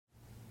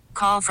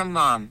Call from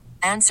mom.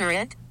 Answer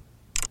it.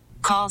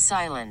 Call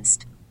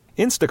silenced.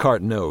 Instacart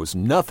knows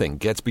nothing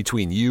gets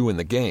between you and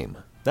the game.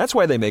 That's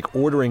why they make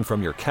ordering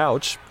from your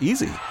couch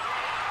easy.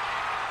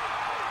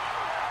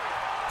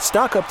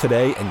 Stock up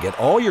today and get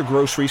all your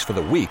groceries for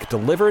the week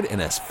delivered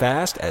in as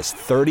fast as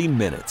 30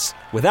 minutes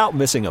without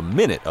missing a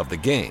minute of the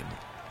game.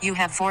 You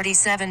have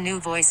 47 new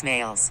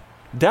voicemails.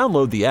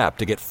 Download the app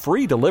to get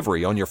free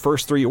delivery on your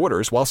first 3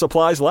 orders while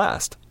supplies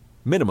last.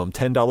 Minimum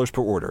 $10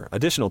 per order.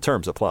 Additional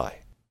terms apply.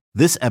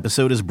 This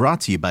episode is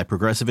brought to you by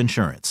Progressive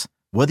Insurance.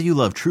 Whether you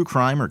love true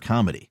crime or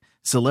comedy,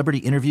 celebrity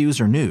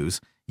interviews or news,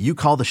 you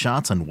call the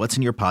shots on what's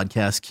in your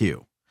podcast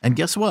queue. And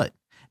guess what?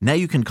 Now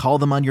you can call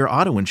them on your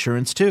auto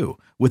insurance too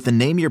with the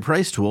Name Your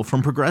Price tool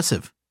from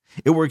Progressive.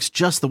 It works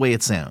just the way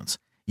it sounds.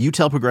 You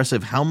tell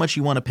Progressive how much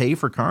you want to pay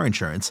for car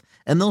insurance,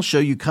 and they'll show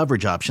you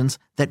coverage options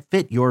that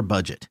fit your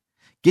budget.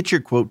 Get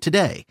your quote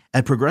today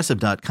at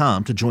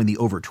Progressive.com to join the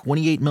over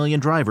 28 million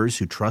drivers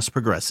who trust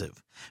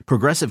Progressive.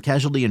 Progressive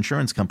Casualty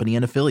Insurance Company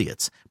and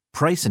Affiliates.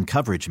 Price and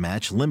coverage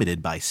match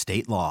limited by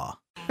state law.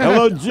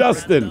 Hello,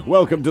 Justin.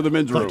 Welcome to the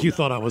men's room. You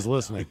thought I was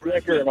listening.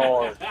 Liquor and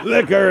whores.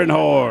 Liquor and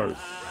whores.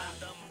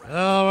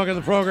 Oh, welcome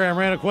to the program.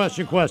 Random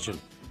question.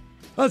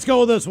 Let's go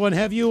with this one.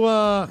 Have you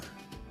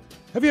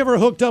ever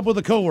hooked up with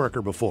a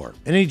coworker before?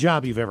 In any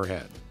job you've ever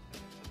had?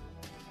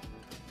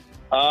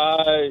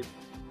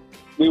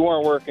 We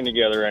weren't working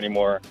together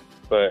anymore,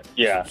 but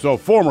yeah. So,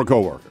 former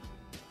coworker.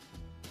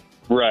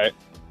 Right.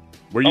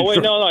 Were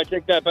you no, I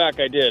take that back.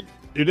 I did.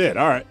 You did?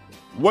 All right.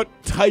 What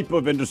type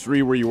of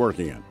industry were you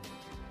working in?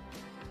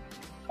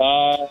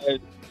 The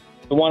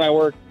one I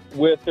worked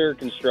with, or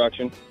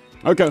construction.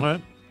 Okay. All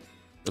right.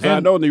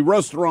 I know in the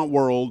restaurant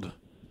world,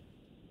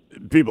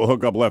 people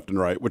hook up left and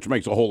right, which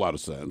makes a whole lot of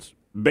sense.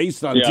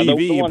 Based on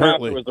TV, the one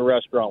apparently. after was the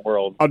restaurant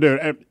world. Oh,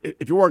 dude,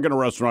 if you work in a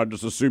restaurant,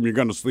 just assume you're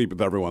going to sleep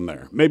with everyone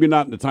there. Maybe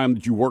not in the time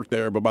that you work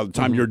there, but by the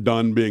time you're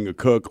done being a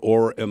cook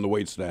or in the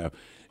wait staff,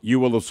 you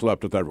will have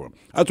slept with everyone.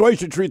 That's why you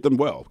should treat them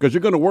well, because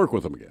you're going to work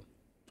with them again.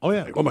 Oh,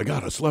 yeah. Like, oh, my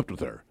God, I slept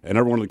with her. And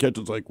everyone in the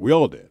kitchen's like, we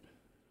all did.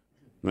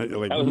 Like, that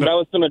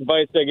was some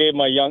advice I gave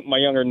my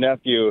younger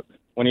nephew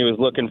when he was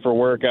looking for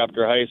work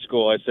after high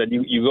school. I said,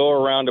 you go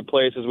around to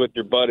places with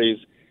your buddies,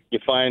 you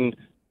find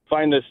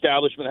the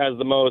establishment that has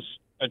the most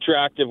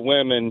attractive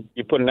women,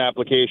 you put an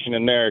application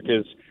in there,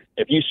 because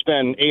if you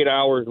spend 8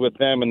 hours with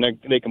them and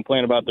they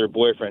complain about their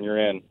boyfriend, you're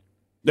in.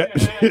 Did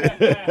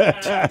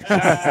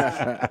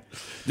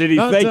he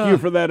thank you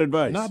for that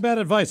advice? Not bad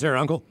advice there,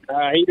 Uncle.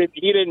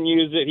 He didn't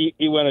use it.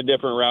 He went a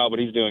different route, but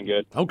he's doing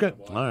good. Okay.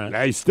 All right.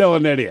 Nah, he's still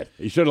an idiot.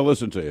 He should have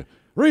listened to you.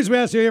 Reason we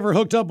asked you ever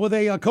hooked up with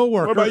a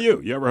coworker. What about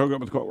you? You ever hook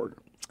up with a coworker?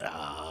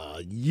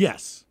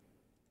 Yes.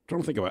 I'm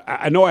trying to think about it.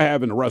 I know I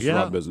have in the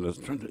restaurant business.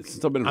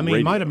 Since I've been in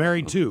radio. Might have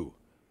married two.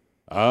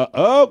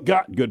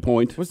 Good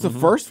point. Was the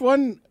first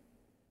one?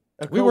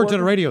 We worked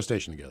at a radio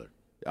station together.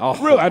 Oh,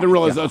 really? I didn't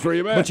realize that's where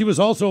you met. But she was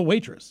also a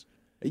waitress.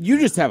 You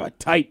just have a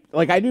type.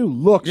 Like, I knew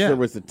looks there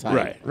was a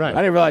type. Right.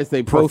 I didn't realize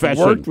they both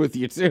worked with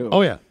you, too.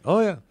 Oh, yeah.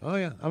 I'm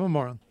a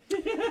moron.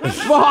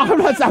 Well,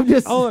 I'm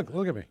just. Oh,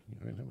 look at me.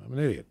 I'm an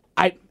idiot.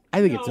 I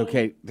think it's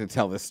okay to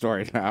tell this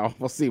story now.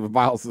 We'll see with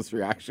Miles'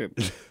 reaction.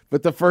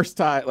 But the first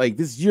time, like,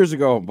 this is years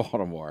ago in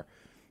Baltimore,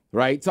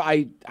 right? So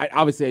I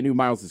obviously I knew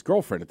Miles'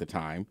 girlfriend at the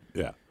time.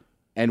 Yeah.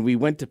 And we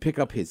went to pick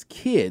up his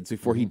kids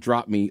before he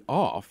dropped me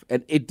off.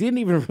 And it didn't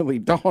even really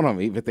dawn on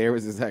me, but there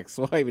was his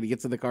ex-wife, and he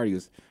gets in the car, and he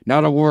goes,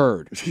 not a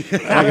word. I go,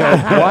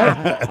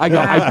 what? I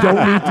go, I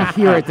don't need to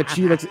hear it that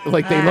she looks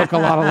like they look a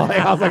lot alike.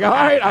 I was like, all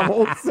right, I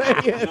won't say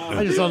it.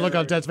 I just saw a look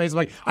on Ted's face. I'm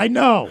like, I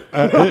know.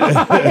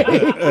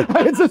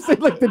 It's just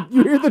like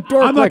you hear the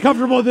door. I'm not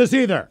comfortable with this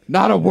either.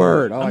 Not a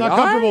word. I'm not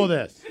comfortable with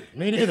this.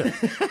 Me neither.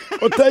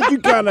 Well, Ted, you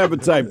kind of have a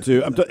type,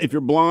 too. If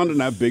you're blonde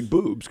and have big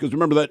boobs, because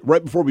remember that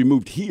right before we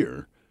moved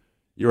here,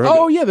 we we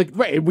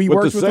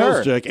worked with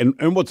her. Sales chick, and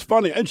what's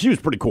funny, and she was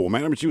pretty cool,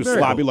 man. I mean, she was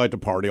sloppy, liked to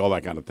party, all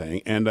that kind of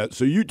thing. And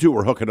so you two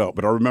were hooking up.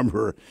 But I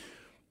remember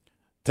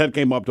Ted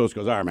came up to us,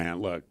 goes, all right,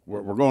 man, look,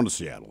 we're going to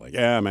Seattle. Like,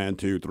 yeah, man,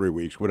 2-3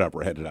 weeks, whatever,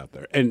 we're headed out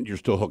there. And you're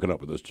still hooking up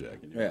with this chick.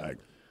 And you're like,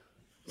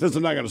 since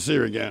I'm not going to see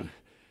her again,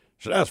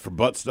 should I ask for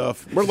butt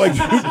stuff? We're like,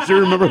 do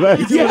you remember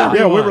that?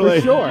 Yeah, we were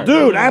like, sure.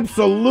 Dude,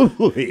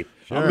 absolutely.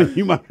 Sure. I mean,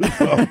 you might as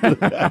well.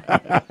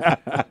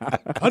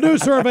 A new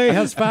survey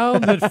has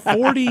found that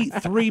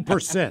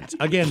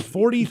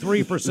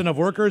 43% of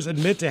workers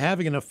admit to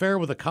having an affair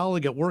with a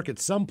colleague at work at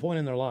some point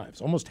in their lives.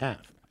 Almost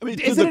half. I mean,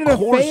 isn't it an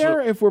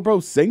affair if we're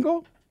both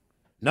single?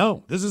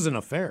 No, this is an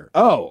affair.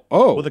 Oh.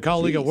 With a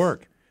colleague at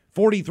work.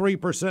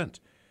 43%.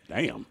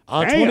 Damn.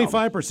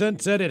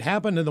 25% said it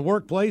happened in the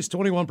workplace.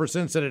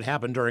 21% said it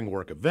happened during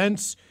work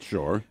events.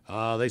 Sure.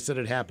 They said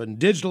it happened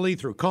digitally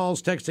through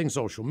calls, texting,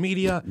 social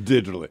media.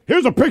 Digitally.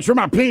 Here's a picture of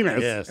my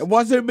penis. Yes. It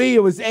wasn't me.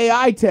 It was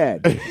AI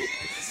Ted.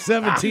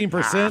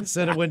 17%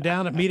 said it went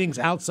down at meetings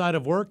outside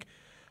of work.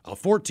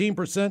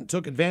 14%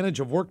 took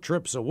advantage of work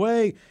trips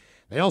away.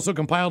 They also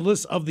compiled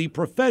lists of the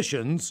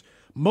professions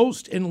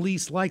most and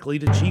least likely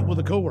to cheat with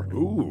a coworker.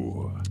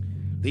 Ooh.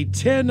 The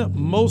 10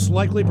 most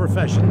likely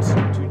professions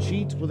to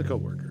cheat with a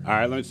coworker. All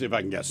right, let me see if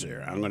I can guess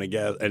here. I'm going to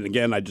guess, and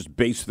again, I just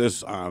base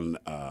this on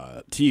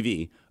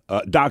TV.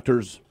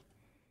 Doctors.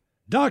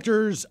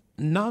 Doctors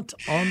not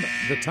on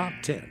the top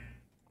 10.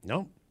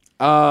 No.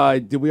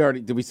 Did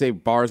we say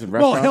bars and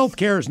restaurants? Well,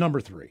 healthcare is number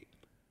 3.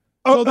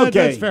 Oh, So okay.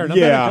 that's fair enough.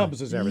 That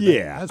encompasses everything.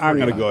 Yeah, That's I'm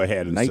pretty going to high. go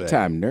ahead and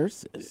Nighttime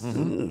nurses.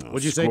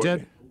 What'd you say,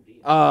 Ted?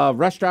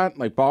 Restaurant,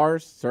 like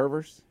bars,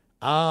 servers.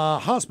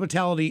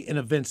 Hospitality and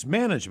events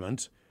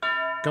management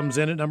comes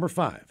in at number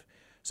 5.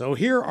 So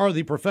here are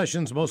the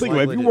professions most Think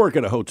likely about it, if you work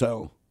at a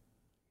hotel,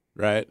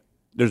 right?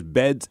 There's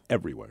beds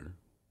everywhere.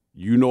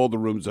 You know the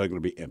rooms are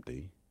going to be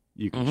empty.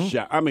 You can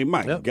shop. I mean,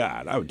 my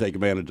God, I would take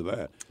advantage of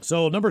that.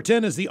 So number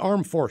 10 is the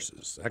armed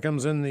forces. That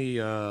comes in the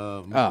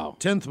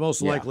 10th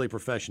most likely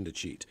profession to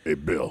cheat. Hey,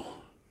 Bill.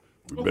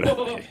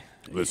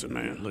 Listen,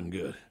 man. Looking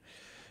good.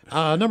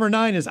 Number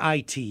 9 is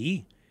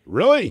IT.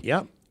 Really?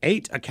 Yep.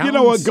 8, accountants. You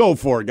know what? Go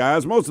for it,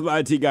 guys. Most of the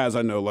IT guys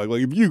I know, like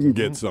if you can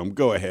get some,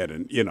 go ahead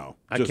and, just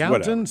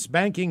accountants,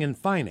 banking, and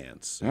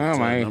finance. Oh,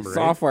 my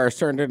software's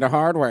turned into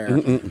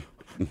hardware.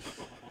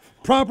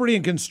 Property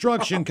and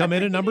construction come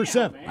in at number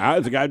 7.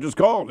 That's the guy just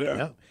called, yeah.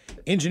 Yep.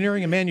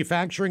 Engineering and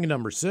manufacturing at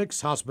number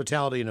 6.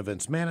 Hospitality and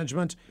events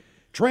management.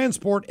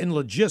 Transport and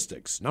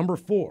logistics, number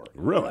 4.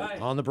 Really?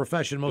 On the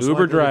profession most Uber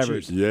likely to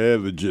drivers. cheat. Yeah,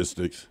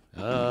 logistics.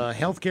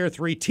 Healthcare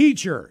 3.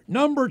 Teacher,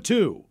 number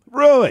 2.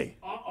 Really?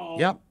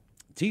 Yep.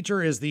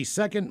 Teacher is the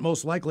second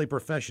most likely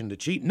profession to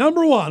cheat.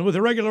 Number 1, with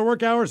irregular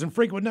work hours and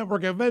frequent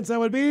network events, that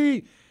would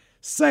be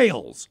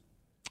sales.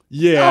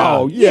 Yeah.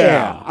 Oh,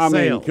 yeah. I mean,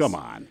 Sales. come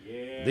on.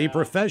 The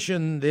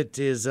profession that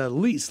is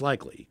least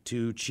likely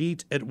to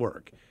cheat at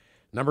work.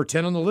 Number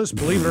 10 on the list,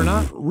 believe it or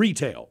not,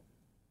 retail.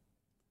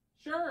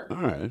 Sure. All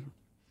right.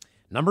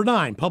 Number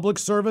 9, public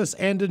service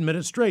and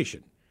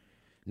administration.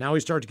 Now we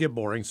start to get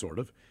boring, sort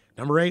of.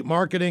 Number 8,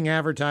 marketing,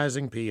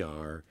 advertising,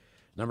 PR.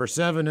 Number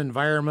 7,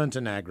 environment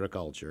and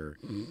agriculture.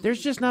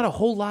 There's just not a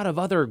whole lot of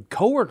other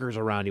coworkers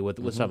around you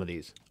with some of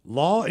these.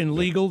 Law and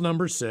legal,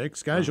 number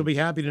 6. Guys, you'll be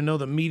happy to know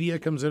that media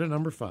comes in at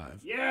number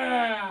 5.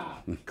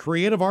 Yeah.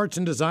 Creative arts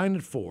and design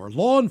at 4.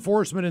 Law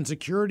enforcement and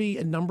security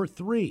at number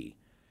 3.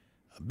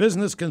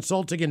 Business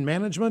consulting and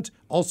management,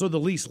 also the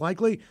least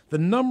likely. The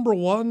number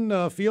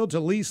 1 field to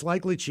least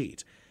likely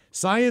cheat.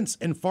 Science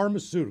and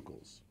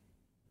pharmaceuticals.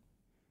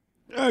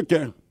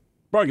 Okay.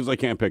 Probably because I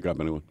can't pick up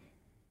anyone.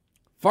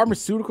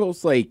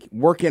 Pharmaceuticals, like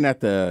working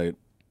at the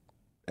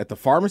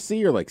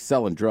pharmacy or like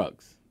selling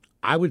drugs?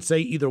 I would say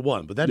either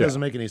one, but that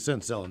doesn't make any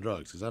sense selling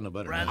drugs because I know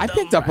better. I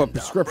picked up a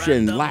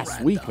prescription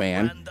last week,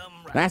 man.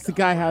 I asked the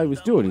guy how he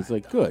was doing. He's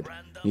like, good.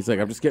 He's like,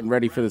 I'm just getting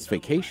ready for this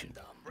vacation.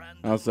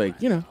 I was like,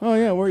 oh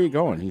yeah, where are you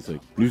going? He's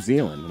like, New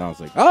Zealand. And I was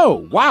like,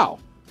 oh, wow.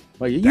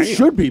 Like, you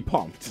should be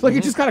pumped. Like,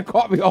 it just kind of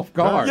caught me off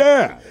guard.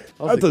 Yeah.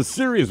 like, That's a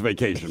serious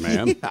vacation,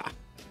 man. Yeah.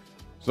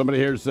 Somebody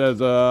here says,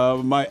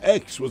 my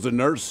ex was a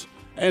nurse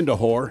and a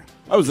whore.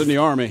 I was in the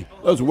Army.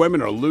 Those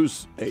women are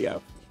loose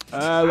AF.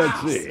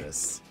 Let's see.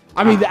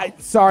 I mean,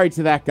 sorry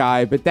to that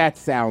guy, but that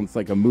sounds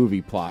like a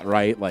movie plot,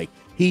 right? Like,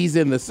 he's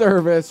in the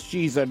service,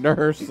 she's a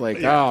nurse.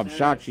 Like, oh, I'm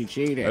shocked she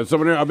cheated.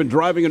 Someone here, I've been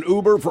driving an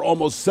Uber for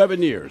almost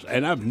 7 years,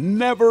 and I've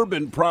never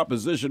been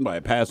propositioned by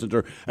a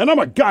passenger, and I'm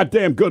a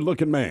goddamn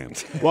good-looking man.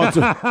 Well,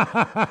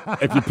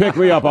 if you pick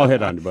me up, I'll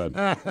hit on you, bud.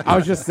 I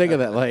was just thinking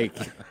that, like,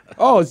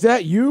 oh, is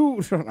that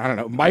you? I don't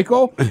know,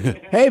 Michael?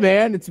 Hey,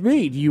 man, it's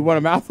me. Do you want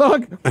a mouth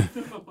hug?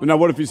 Now,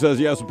 what if he says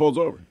yes and pulls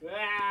over?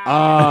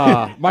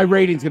 My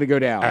rating's going to go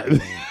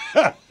down.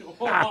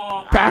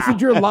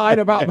 Passenger lied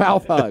about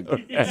mouth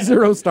hug.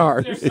 0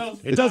 stars.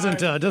 It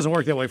doesn't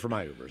work that way for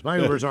my Ubers. My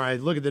Ubers are, I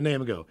look at the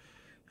name and go,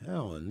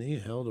 how in the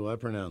hell do I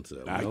pronounce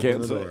that? I Open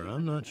can't the say. door.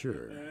 I'm not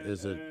sure.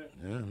 Is it?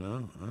 Yeah,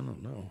 no, I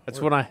don't know.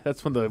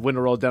 That's when the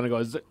window rolls down and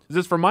goes, is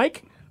this for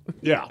Mike?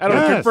 Yeah. I don't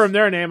Yes. confirm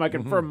their name. I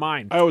confirm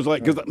mine. I always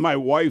like, because my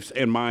wife's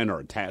and mine are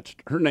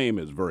attached. Her name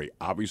is very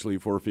obviously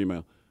for a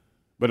female,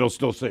 but it'll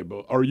still say,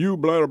 are you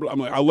blah, blah, blah? I'm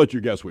like, I'll let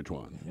you guess which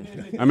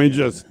one. I mean,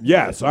 just,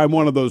 yes, I'm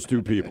one of those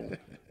two people.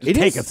 Just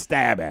take a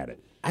stab at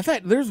it.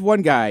 There's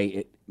one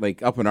guy,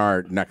 like, up in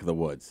our neck of the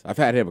woods. I've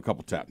had him a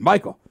couple times.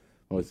 Michael.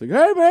 I was like,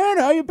 hey, man,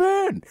 how you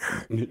been?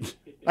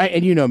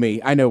 And you know me.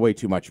 I know way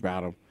too much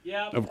about him.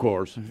 Of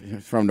course.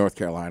 He's from North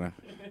Carolina.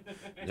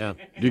 Yeah.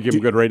 Do you give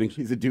him good ratings?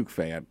 He's a Duke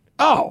fan.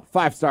 Oh,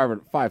 5-star.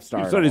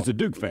 5-star. He said he's a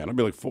Duke fan. I'd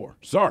be like 4.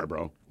 Sorry,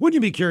 bro. Wouldn't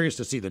you be curious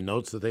to see the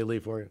notes that they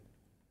leave for you?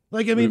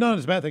 Like, I mean, not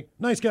as a bad thing.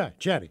 Nice guy,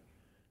 chatty.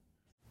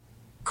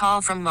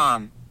 Call from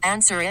mom.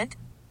 Answer it.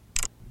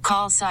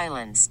 Call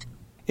silenced.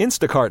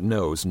 Instacart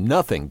knows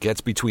nothing gets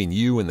between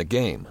you and the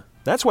game.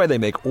 That's why they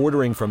make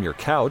ordering from your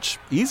couch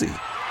easy.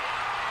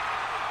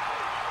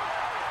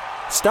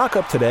 Stock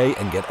up today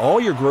and get all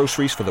your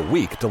groceries for the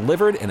week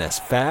delivered in as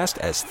fast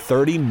as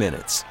 30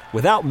 minutes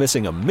without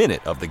missing a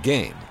minute of the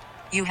game.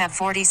 You have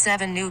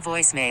 47 new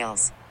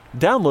voicemails.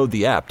 Download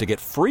the app to get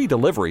free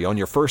delivery on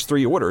your first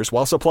 3 orders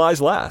while supplies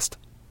last.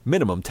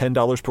 Minimum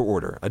 $10 per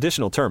order.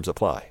 Additional terms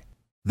apply.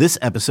 This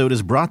episode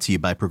is brought to you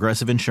by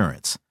Progressive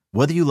Insurance.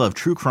 Whether you love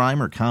true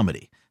crime or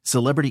comedy,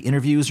 celebrity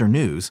interviews or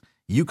news,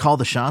 you call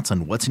the shots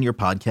on what's in your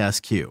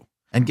podcast queue.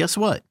 And guess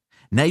what?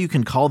 Now you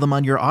can call them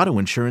on your auto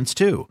insurance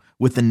too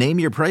with the Name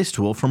Your Price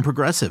tool from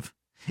Progressive.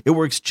 It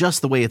works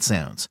just the way it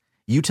sounds.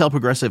 You tell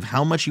Progressive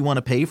how much you want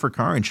to pay for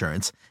car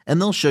insurance, and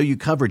they'll show you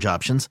coverage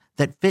options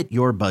that fit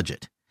your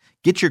budget.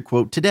 Get your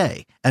quote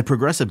today at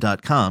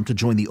Progressive.com to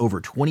join the over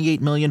 28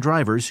 million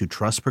drivers who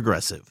trust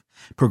Progressive.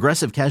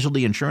 Progressive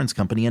Casualty Insurance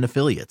Company and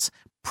Affiliates.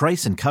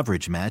 Price and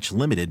coverage match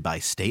limited by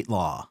state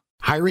law.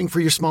 Hiring for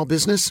your small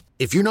business?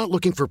 If you're not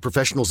looking for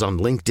professionals on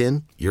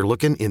LinkedIn, you're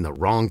looking in the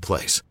wrong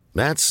place.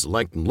 That's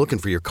like looking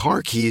for your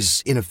car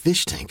keys in a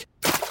fish tank.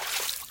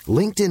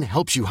 LinkedIn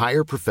helps you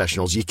hire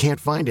professionals you can't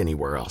find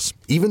anywhere else,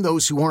 even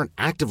those who aren't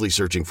actively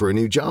searching for a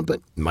new job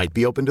but might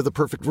be open to the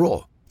perfect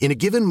role. In a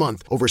given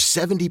month, over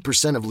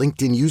 70% of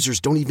LinkedIn users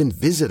don't even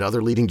visit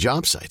other leading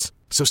job sites.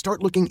 So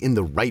start looking in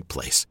the right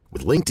place.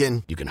 With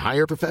LinkedIn, you can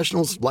hire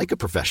professionals like a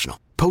professional.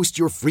 Post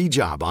your free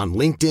job on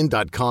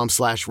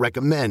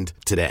linkedin.com/recommend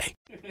today.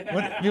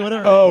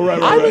 Oh,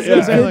 right.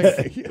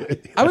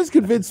 I was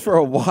convinced for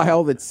a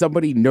while that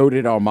somebody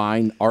noted on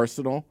mine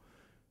Arsenal.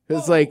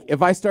 Because, like,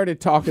 if I started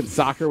talking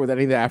soccer with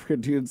any of the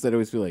African dudes, I'd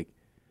always be like,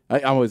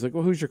 I'm always like,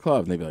 well, who's your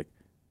club? And they'd be like,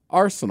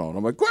 Arsenal. And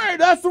I'm like, great,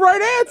 that's the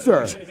right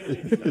answer.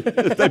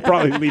 They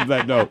probably leave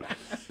that note.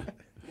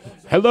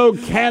 Hello,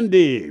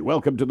 Candy.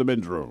 Welcome to the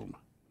men's room.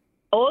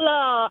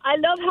 Hola, I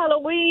love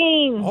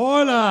Halloween.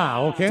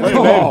 Hola, okay.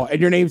 Oh,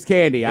 and your name's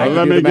Candy. I Let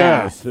can do me the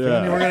math. guess.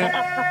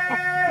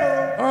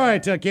 Yeah. All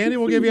right, Candy,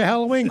 we'll give you a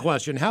Halloween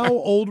question. How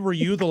old were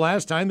you the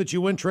last time that you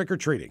went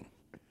trick-or-treating?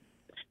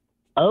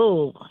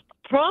 Oh,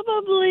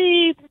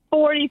 probably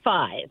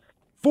 45.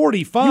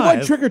 45? You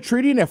went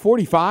trick-or-treating at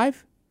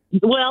 45?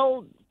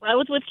 Well, I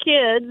was with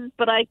kids,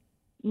 but I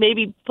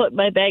maybe put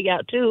my bag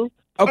out too.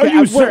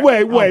 Okay,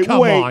 wait,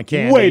 come on,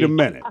 Candy. wait a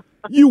minute.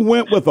 You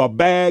went with a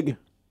bag?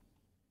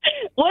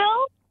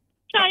 Well,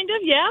 kind of,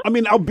 yeah. I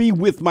mean, I'll be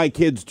with my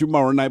kids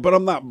tomorrow night, but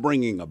I'm not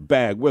bringing a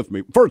bag with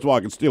me. First of all,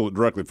 I can steal it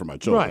directly from my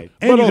children. Right,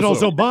 and you can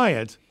also buy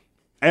it.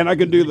 And I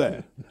can do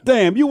that.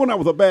 Damn, you went out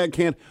with a bag,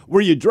 Candy.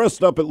 Were you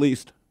dressed up at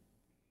least?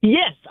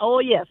 Yes, oh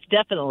yes,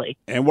 definitely.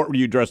 And what were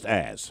you dressed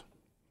as?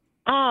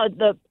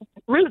 The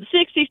Route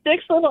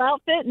 66 little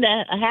outfit and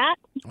a hat.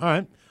 All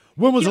right.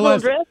 When was Cute the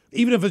last, little dress.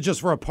 even if it's just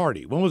for a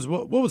party, what was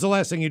the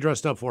last thing you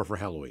dressed up for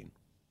Halloween?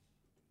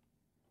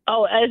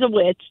 Oh, as a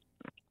witch.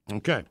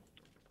 Okay.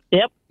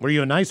 Yep. Were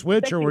you a nice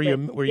witch Sexy or were you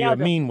witch. a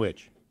mean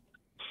witch?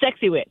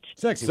 Sexy witch.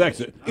 Sexy.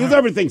 Sexy. Is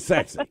everything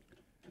sexy? I'm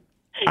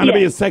going to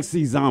be a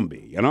sexy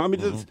zombie. You know, I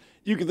mean,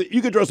 you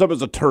could dress up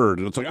as a turd,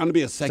 and it's like, I'm going to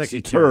be a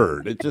sexy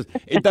turd.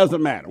 It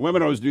doesn't matter.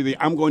 Women always do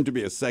I'm going to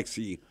be a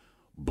sexy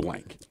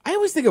blank. I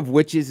always think of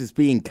witches as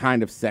being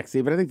kind of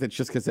sexy, but I think that's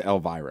just because of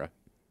Elvira.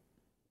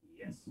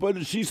 Yes. But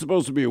is she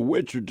supposed to be a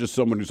witch or just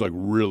someone who's like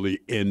really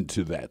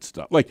into that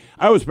stuff? Like,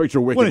 I always picture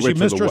Wicked What is Witch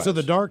she, Mistress of the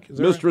of the Dark? Is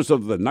that Mistress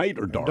of the Night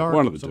or Dark?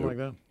 One of the something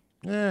two. like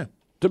that. Yeah.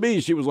 To me,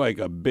 she was like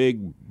a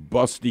big,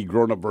 busty,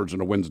 grown-up version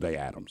of Wednesday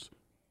Addams.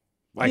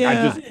 Like,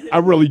 Yeah. I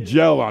really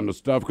gel on the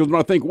stuff because when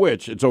I think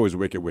witch, it's always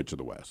Wicked Witch of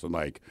the West. And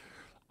like,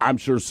 I'm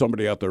sure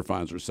somebody out there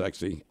finds her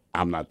sexy.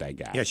 I'm not that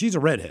guy. Yeah, she's a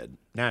redhead,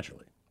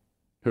 naturally.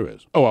 Who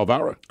is? Oh,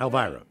 Elvira.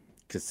 Elvira.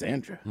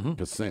 Cassandra.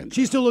 Cassandra.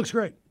 She still looks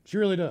great. She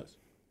really does.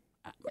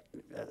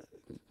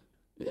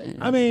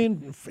 I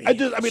mean,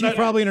 she's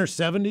probably in her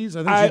 70s.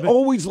 I think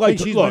always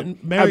liked her. she's Look, been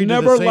married I've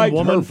never to the same liked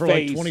woman her for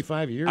face. like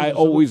 25 years. I or something.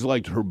 always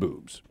liked her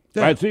boobs.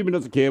 Yeah. Right? So even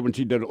as a kid when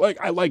she did it, like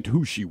I liked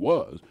who she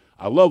was.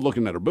 I love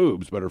looking at her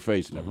boobs, but her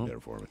face never did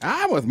it for me.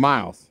 I'm with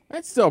Miles.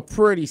 That's still a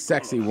pretty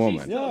sexy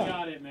woman. Still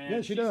got it, man.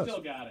 Yeah, she does.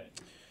 Still got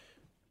it.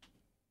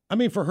 I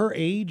mean, for her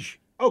age.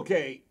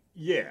 Okay,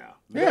 yeah.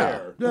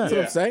 That's what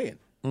I'm saying.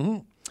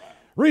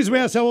 Reason we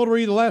asked how old were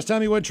you the last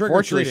time you went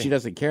Fortunately, trick-or-treating? she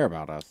doesn't care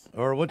about us.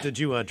 Or what did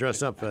you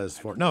dress up as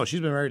for? No,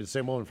 she's been married to the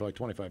same woman for like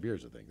 25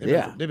 years, I think.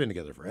 They've been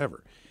together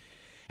forever.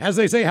 As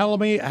they say,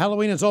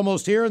 Halloween is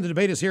almost here, and the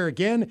debate is here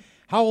again.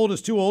 How old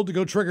is too old to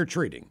go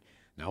trick-or-treating?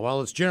 Now,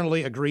 while it's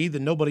generally agreed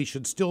that nobody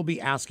should still be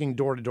asking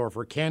door-to-door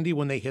for candy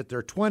when they hit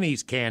their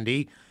 20s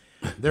candy,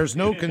 there's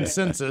no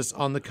consensus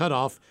on the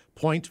cutoff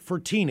point for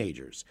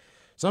teenagers.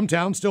 Some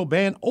towns still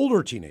ban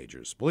older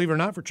teenagers, believe it or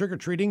not, for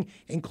trick-or-treating,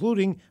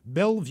 including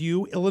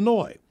Bellevue,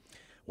 Illinois,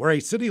 where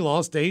a city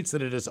law states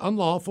that it is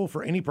unlawful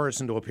for any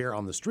person to appear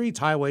on the streets,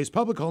 highways,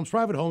 public homes,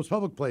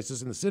 public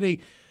places in the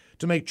city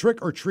to make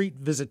trick-or-treat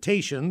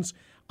visitations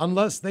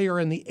unless they are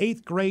in the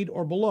 8th grade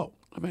or below.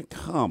 I mean,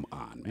 come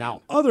on, man.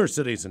 Now, other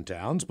cities and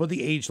towns put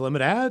the age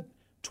limit at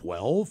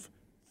 12,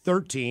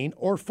 13,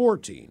 or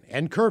 14,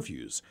 and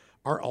curfews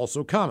are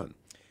also common,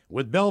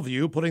 with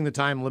Bellevue putting the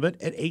time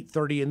limit at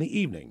 8:30 in the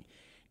evening.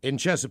 In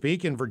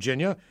Chesapeake, in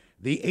Virginia,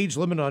 the age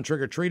limit on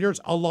trick-or-treaters,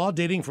 a law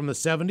dating from the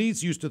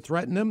 70s, used to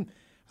threaten them.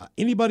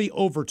 Anybody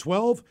over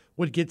 12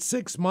 would get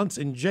 6 months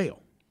in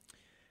jail.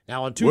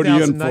 Now, in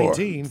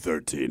 2019,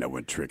 13, I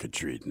went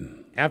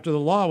trick-or-treating. After the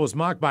law was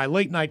mocked by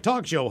late-night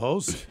talk show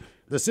hosts,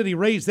 the city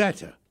raised that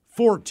to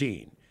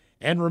 14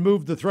 and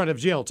removed the threat of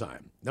jail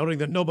time, noting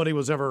that nobody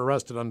was ever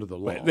arrested under the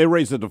law. They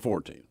raised it to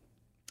 14.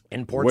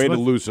 In Portsmouth, way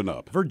to loosen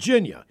up.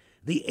 Virginia,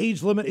 the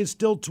age limit is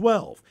still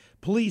 12,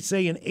 Police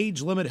say an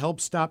age limit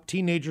helps stop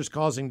teenagers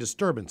causing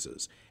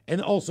disturbances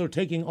and also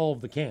taking all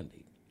of the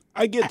candy.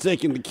 I get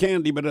taking the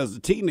candy, but as a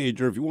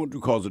teenager, if you want to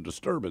cause a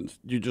disturbance,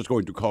 you're just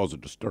going to cause a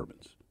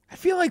disturbance. I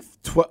feel like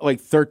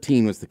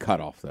 13 was the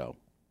cutoff, though.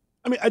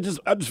 I mean, I just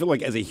feel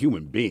like as a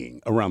human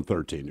being, around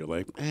 13, you're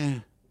like,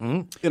 and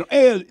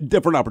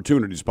different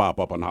opportunities pop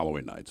up on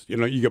Halloween nights.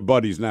 You get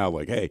buddies now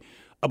like, hey,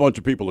 a bunch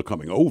of people are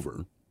coming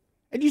over.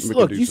 And you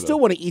still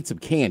want to eat some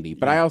candy,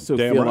 but I also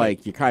feel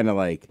like you're kind of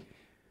like,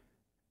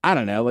 I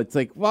don't know. It's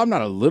like, well, I'm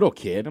not a little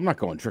kid. I'm not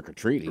going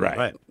trick-or-treating.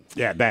 Right.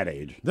 Yeah, that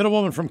age. Then a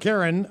woman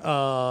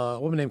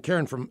named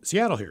Karen from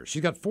Seattle here.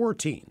 She's got 4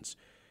 teens.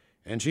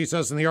 And she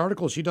says in the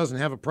article she doesn't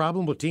have a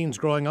problem with teens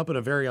growing up in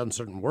a very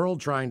uncertain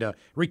world, trying to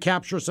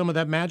recapture some of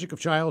that magic of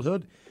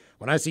childhood.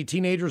 When I see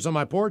teenagers on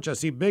my porch, I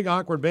see big,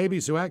 awkward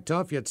babies who act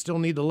tough yet still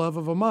need the love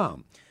of a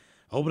mom.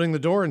 Opening the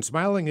door and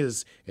smiling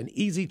is an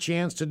easy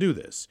chance to do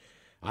this.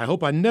 I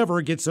hope I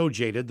never get so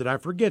jaded that I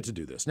forget to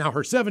do this. Now,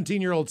 her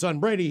 17-year-old son,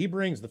 Brady, he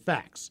brings the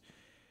facts.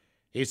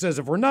 He says,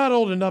 if we're not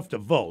old enough to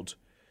vote,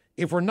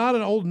 if we're not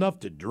old enough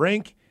to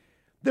drink,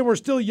 then we're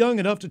still young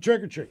enough to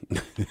trick-or-treat.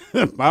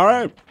 All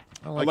right.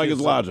 I like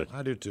his logic.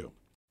 I do, too.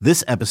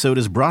 This episode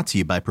is brought to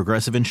you by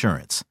Progressive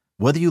Insurance.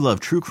 Whether you love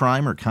true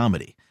crime or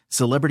comedy,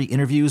 celebrity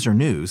interviews or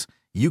news,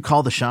 you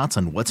call the shots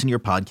on what's in your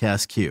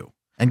podcast queue.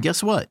 And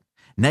guess what?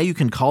 Now you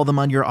can call them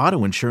on your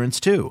auto insurance,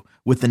 too,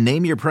 with the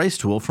Name Your Price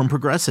tool from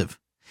Progressive.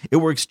 It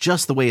works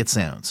just the way it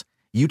sounds.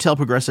 You tell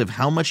Progressive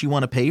how much you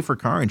want to pay for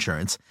car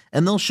insurance,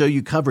 and they'll show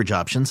you coverage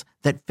options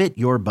that fit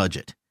your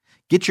budget.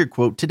 Get your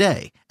quote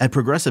today at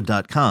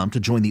Progressive.com to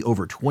join the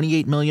over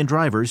 28 million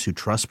drivers who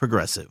trust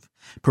Progressive.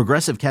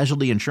 Progressive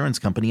Casualty Insurance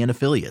Company and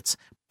Affiliates.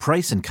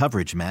 Price and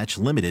coverage match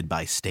limited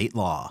by state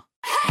law.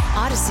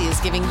 Odyssey is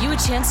giving you a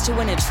chance to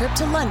win a trip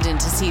to London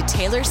to see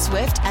Taylor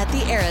Swift at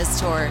the Eras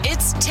Tour.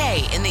 It's Tay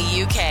in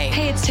the UK.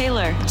 Hey, it's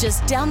Taylor.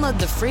 Just download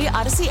the free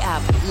Odyssey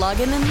app, log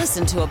in and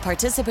listen to a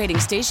participating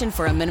station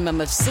for a minimum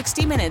of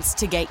 60 minutes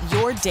to get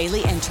your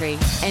daily entry.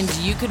 And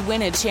you could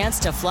win a chance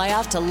to fly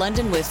off to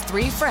London with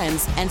 3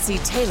 friends and see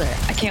Taylor.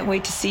 I can't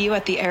wait to see you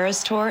at the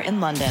Eras Tour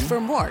in London.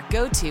 For more,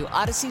 go to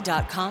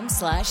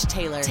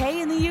odyssey.com/Taylor.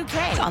 Tay in the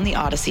UK. It's on the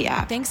Odyssey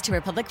app. Thanks to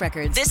Republic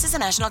Records. This is a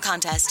national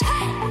contest.